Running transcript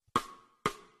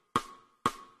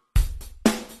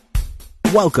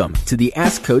Welcome to the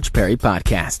Ask Coach Perry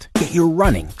podcast. Get your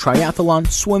running, triathlon,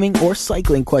 swimming, or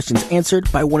cycling questions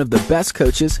answered by one of the best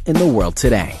coaches in the world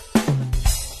today.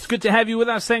 It's good to have you with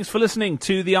us. Thanks for listening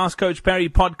to the Ask Coach Perry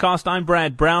podcast. I'm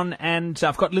Brad Brown, and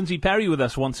I've got Lindsay Perry with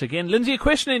us once again. Lindsay, a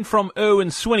question in from Erwin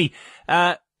Swinney.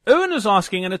 Erwin is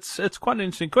asking, and it's quite an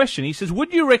interesting question. He says,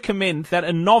 would you recommend that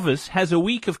a novice has a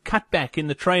week of cutback in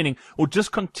the training or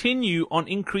just continue on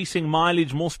increasing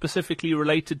mileage, more specifically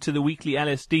related to the weekly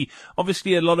LSD?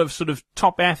 Obviously, a lot of sort of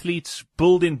top athletes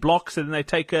build in blocks and then they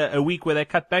take a week where they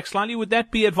cut back slightly. Would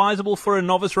that be advisable for a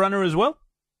novice runner as well?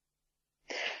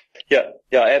 Yeah,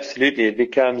 absolutely.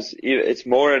 It's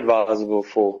more advisable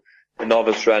for a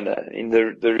novice runner.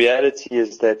 The reality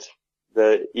is that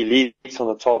the elites on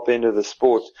the top end of the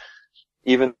sport,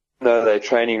 even though they're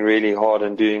training really hard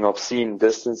and doing obscene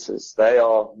distances, they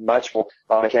are much more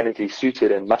mechanically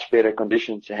suited and much better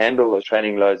conditioned to handle those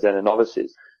training loads than a novice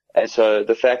is. And so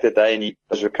the fact that they need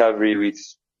those recovery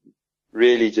weeks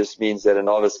really just means that a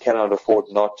novice cannot afford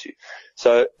not to.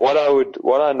 So what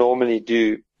I normally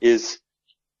do is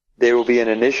there will be an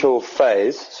initial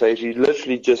phase. So if you're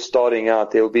literally just starting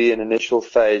out, there will be an initial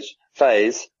phase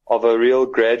of a real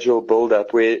gradual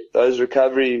build-up where those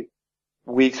recovery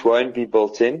weeks won't be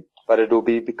built in, but it will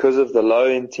be because of the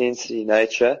low-intensity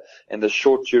nature and the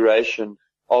short duration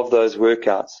of those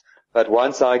workouts. But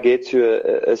once I get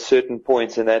to a certain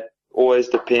point, and that always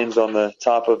depends on the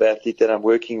type of athlete that I'm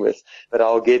working with, but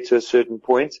I'll get to a certain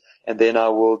point, and then I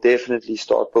will definitely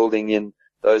start building in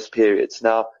those periods.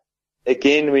 Now,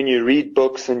 again, when you read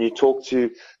books and you talk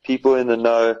to people in the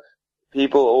know,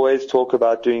 people always talk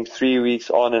about doing 3 weeks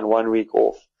on and 1 week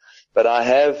off. But I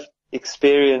have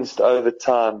experienced over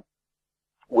time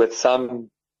with some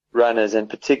runners, in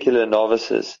particular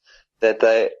novices, that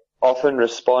they often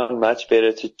respond much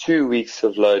better to 2 weeks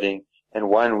of loading and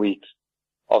 1 week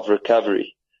of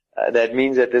recovery. That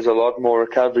means that there's a lot more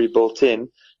recovery built in,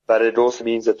 but it also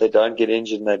means that they don't get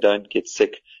injured and they don't get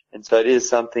sick. And so it is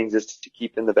something just to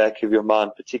keep in the back of your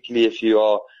mind, particularly if you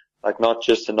are like not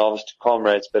just a novice to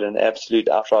comrades, but an absolute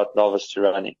outright novice to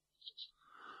running.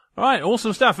 All right,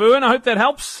 awesome stuff, Erwin. I hope that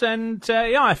helps. And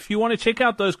if you want to check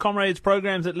out those Comrades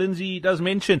programs that Lindsay does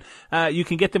mention, you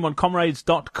can get them on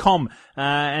comrades.com.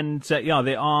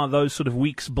 There are those sort of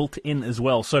weeks built in as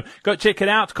well. So go check it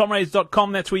out,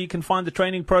 comrades.com. That's where you can find the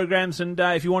training programs. And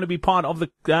if you want to be part of the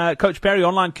Coach Perry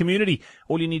online community,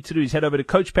 all you need to do is head over to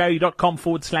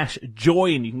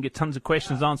coachperry.com/join. You can get tons of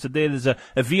questions answered there. There's a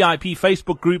VIP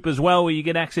Facebook group as well where you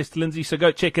get access to Lindsay. So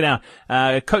go check it out,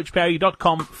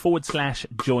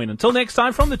 coachperry.com/join. Until next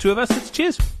time, from the two of us, it's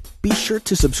cheers. Be sure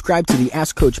to subscribe to the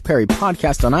Ask Coach Perry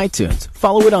podcast on iTunes,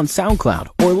 follow it on SoundCloud,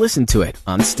 or listen to it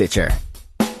on Stitcher.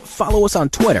 Follow us on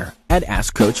Twitter at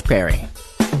Ask Coach Perry.